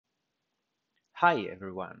Hi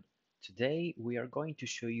everyone! Today we are going to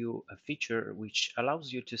show you a feature which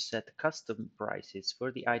allows you to set custom prices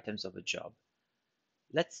for the items of a job.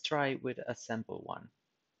 Let's try with a sample one.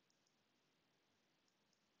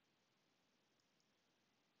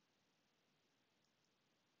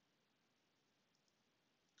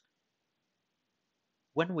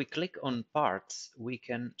 When we click on parts, we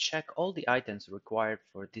can check all the items required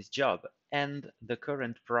for this job and the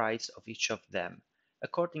current price of each of them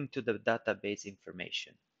according to the database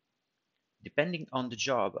information. Depending on the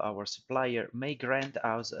job, our supplier may grant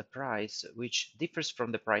us a price which differs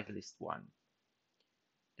from the price list one.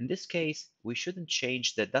 In this case, we shouldn't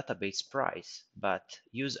change the database price, but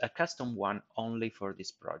use a custom one only for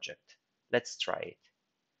this project. Let's try it.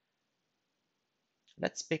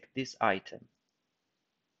 Let's pick this item,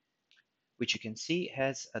 which you can see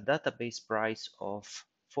has a database price of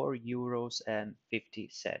 4 euros and 50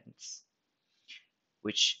 cents,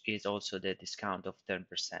 which is also the discount of 10%.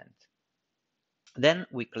 Then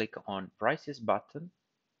we click on Prices button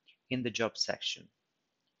in the job section.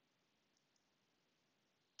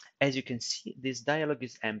 As you can see, this dialog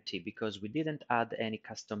is empty because we didn't add any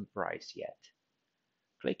custom price yet.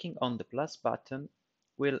 Clicking on the plus button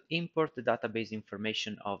will import the database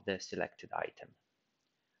information of the selected item.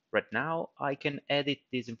 Right now, I can edit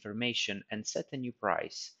this information and set a new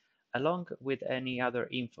price, along with any other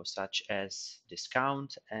info such as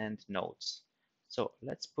discount and notes. So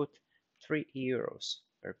let's put 3 euros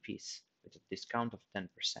per piece with a discount of 10%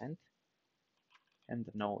 and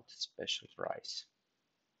the note special price.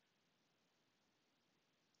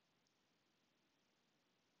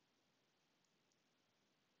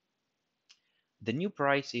 The new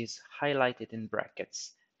price is highlighted in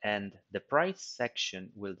brackets, and the price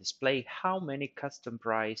section will display how many custom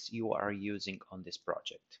price you are using on this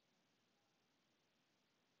project.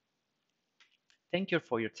 Thank you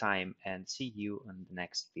for your time and see you in the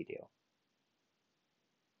next video.